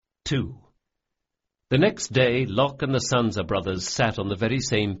2. The next day, Locke and the Sansa brothers sat on the very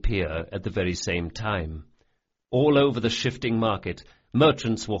same pier at the very same time. All over the shifting market,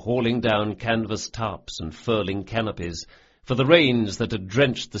 merchants were hauling down canvas tarps and furling canopies, for the rains that had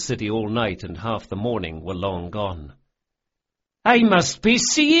drenched the city all night and half the morning were long gone. "I must be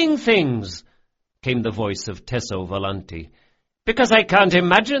seeing things," came the voice of Tesso Volanti, "because I can't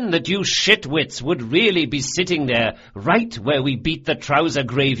imagine that you shitwits would really be sitting there right where we beat the trouser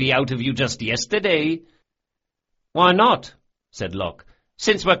gravy out of you just yesterday." "Why not?" said Locke,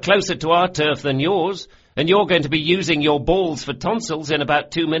 "since we're closer to our turf than yours, and you're going to be using your balls for tonsils in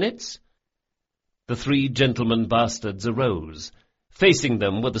about 2 minutes." The 3 gentlemen bastards arose. Facing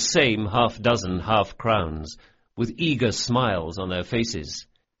them were the same half-dozen half-crowns, with eager smiles on their faces.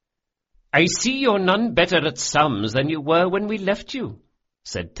 "I see you're none better at sums than you were when we left you,"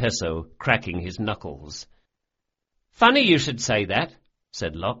 said Tesso, cracking his knuckles. "Funny you should say that,"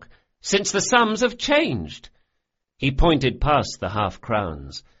 said Locke, "since the sums have changed." He pointed past the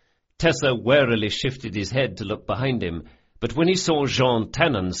half-crowns. Tesso warily shifted his head to look behind him, but when he saw Jean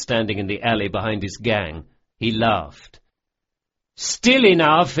Tannen standing in the alley behind his gang, he laughed. "Still in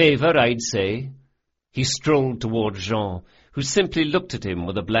our favour, I'd say." He strolled toward Jean, who simply looked at him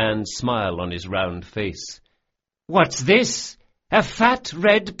with a bland smile on his round face. "What's this? A fat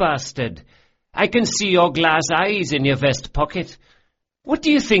red bastard. I can see your glass eyes in your vest pocket. What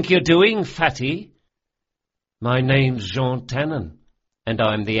do you think you're doing, fatty?" "My name's Jean Tannen, and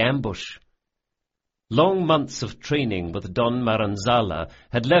I'm the ambush." Long months of training with Don Maranzala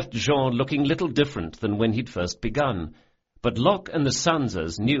had left Jean looking little different than when he'd first begun, but Locke and the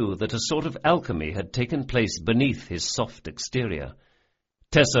Sansas knew that a sort of alchemy had taken place beneath his soft exterior.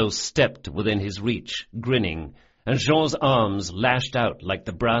 Tesso stepped within his reach, grinning, and Jean's arms lashed out like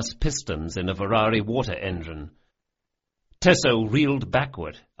the brass pistons in a Ferrari water engine. Tesso reeled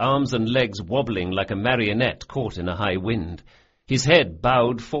backward, arms and legs wobbling like a marionette caught in a high wind. His head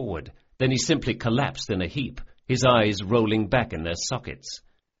bowed forward, then he simply collapsed in a heap, his eyes rolling back in their sockets.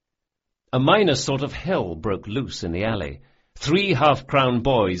 A minor sort of hell broke loose in the alley. 3 half-crown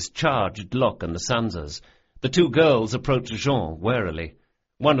boys charged Locke and the Sansas. The 2 girls approached Jean warily.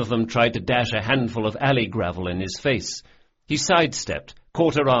 One of them tried to dash a handful of alley gravel in his face. He sidestepped,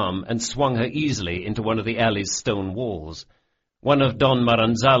 caught her arm, and swung her easily into one of the alley's stone walls. One of Don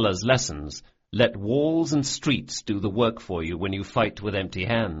Maranzala's lessons: let walls and streets do the work for you when you fight with empty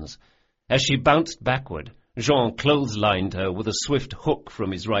hands. As she bounced backward, Jean clotheslined her with a swift hook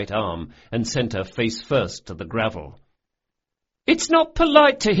from his right arm and sent her face first to the gravel. "It's not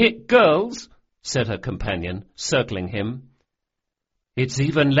polite to hit girls," said her companion, circling him. "It's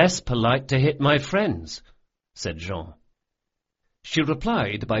even less polite to hit my friends," said Jean. She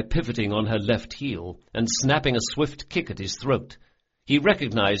replied by pivoting on her left heel and snapping a swift kick at his throat. He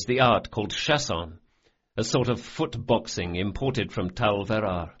recognized the art called chasson, a sort of foot boxing imported from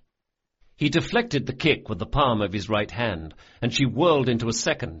Talverar. He deflected the kick with the palm of his right hand, and she whirled into a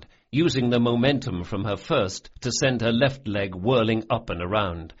second, using the momentum from her first to send her left leg whirling up and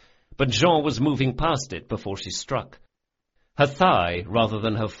around. But Jean was moving past it before she struck. Her thigh, rather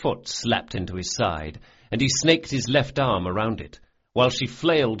than her foot, slapped into his side, and he snaked his left arm around it. While she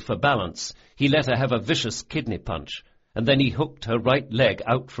flailed for balance, he let her have a vicious kidney punch, and then he hooked her right leg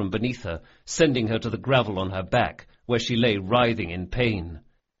out from beneath her, sending her to the gravel on her back, where she lay writhing in pain.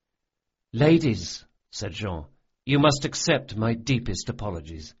 "Ladies," said Jean, "you must accept my deepest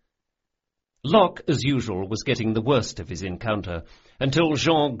apologies." Locke, as usual, was getting the worst of his encounter, until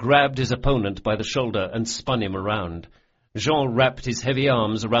Jean grabbed his opponent by the shoulder and spun him around. Jean wrapped his heavy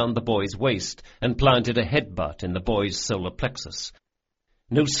arms around the boy's waist and planted a headbutt in the boy's solar plexus.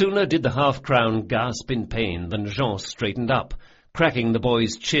 No sooner did the half-crown gasp in pain than Jean straightened up, cracking the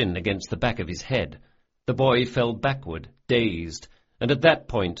boy's chin against the back of his head. The boy fell backward, dazed, and at that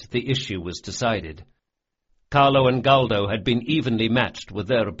point the issue was decided. Carlo and Galdo had been evenly matched with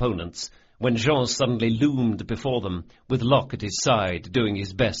their opponents when Jean suddenly loomed before them, with Locke at his side, doing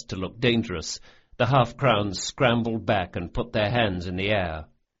his best to look dangerous. The half-crowns scrambled back and put their hands in the air.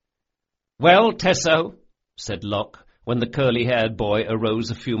 "Well, Tesso," said Locke, when the curly-haired boy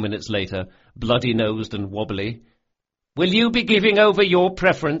arose a few minutes later, bloody-nosed and wobbly, "will you be giving over your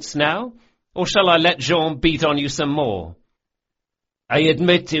preference now, or shall I let Jean beat on you some more?" "I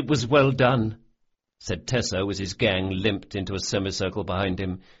admit it was well done," said Tesso as his gang limped into a semicircle behind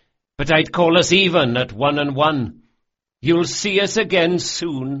him, "but I'd call us even at 1-1. You'll see us again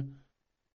soon."